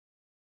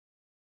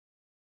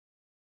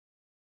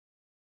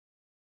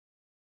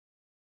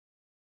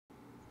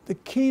The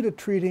key to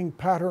treating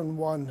pattern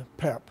 1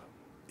 PEP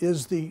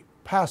is the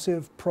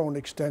passive prone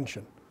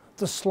extension,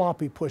 the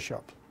sloppy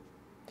push-up.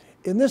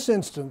 In this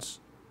instance,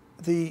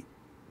 the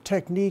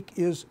technique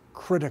is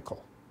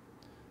critical.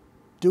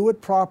 Do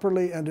it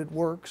properly and it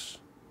works.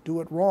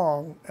 Do it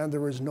wrong and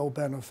there is no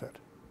benefit.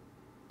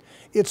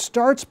 It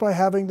starts by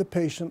having the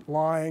patient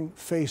lying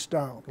face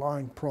down,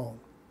 lying prone.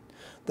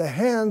 The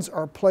hands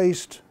are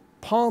placed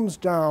palms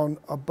down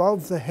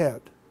above the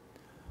head.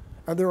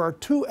 And there are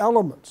two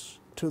elements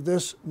to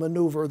this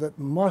maneuver that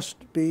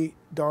must be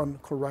done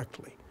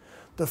correctly.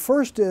 The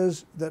first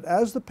is that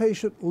as the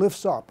patient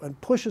lifts up and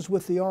pushes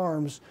with the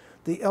arms,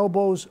 the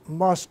elbows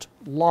must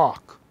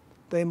lock.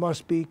 They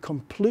must be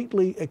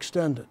completely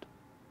extended.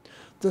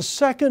 The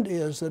second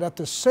is that at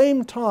the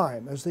same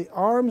time as the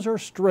arms are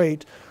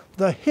straight,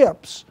 the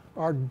hips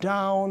are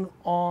down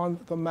on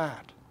the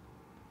mat.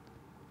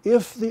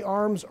 If the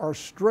arms are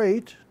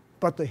straight,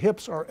 but the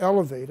hips are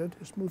elevated,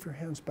 just move your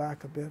hands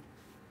back a bit,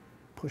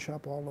 push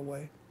up all the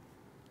way.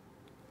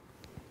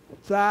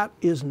 That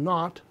is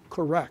not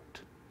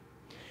correct.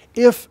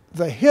 If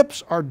the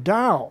hips are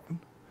down,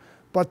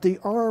 but the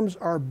arms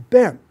are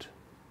bent,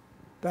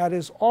 that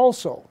is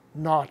also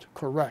not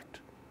correct.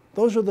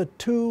 Those are the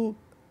two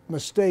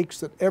mistakes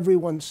that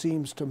everyone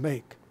seems to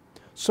make.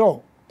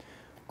 So,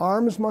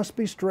 arms must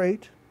be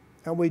straight,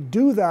 and we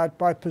do that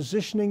by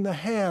positioning the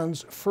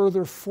hands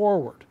further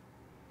forward.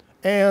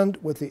 And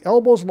with the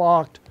elbows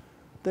locked,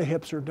 the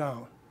hips are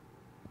down.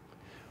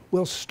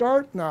 We'll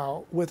start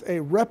now with a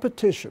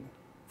repetition,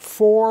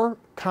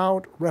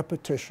 4-count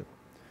repetition.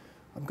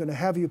 I'm going to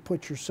have you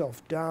put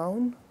yourself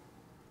down.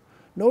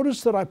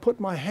 Notice that I put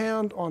my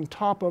hand on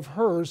top of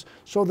hers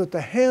so that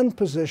the hand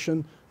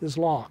position is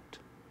locked.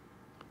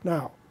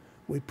 Now,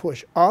 we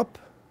push up,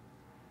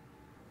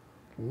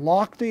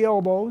 lock the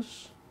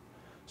elbows,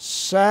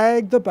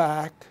 sag the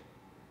back,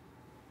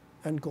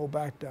 and go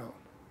back down.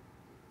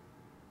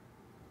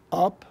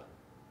 Up,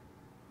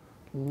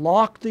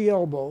 lock the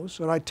elbows,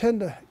 and I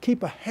tend to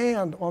keep a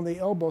hand on the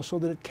elbow so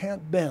that it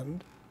can't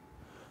bend.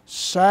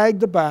 Sag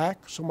the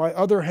back, so my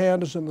other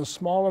hand is in the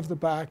small of the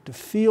back to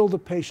feel the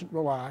patient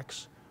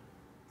relax,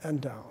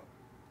 and down.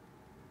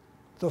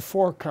 The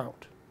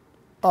 4-count.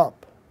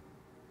 Up,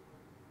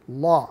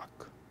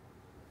 lock,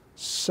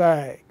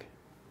 sag,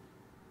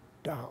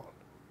 down.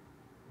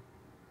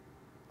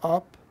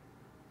 Up,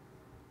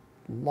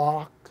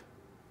 lock,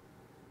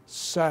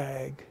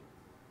 sag,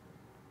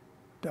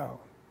 down.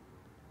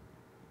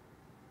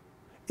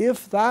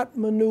 If that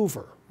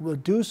maneuver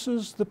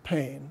reduces the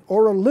pain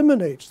or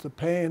eliminates the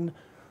pain,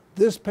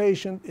 this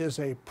patient is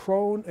a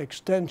prone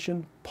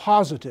extension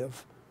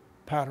positive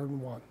pattern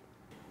 1.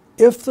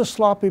 If the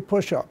sloppy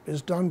push-up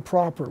is done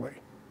properly,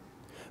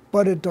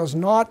 but it does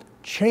not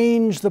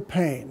change the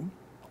pain,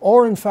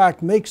 or in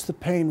fact makes the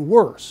pain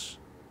worse,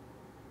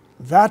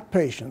 that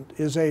patient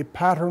is a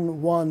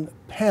pattern 1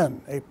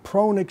 PEN, a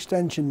prone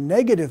extension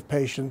negative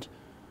patient,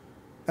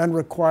 and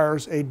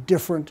requires a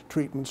different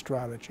treatment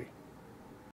strategy.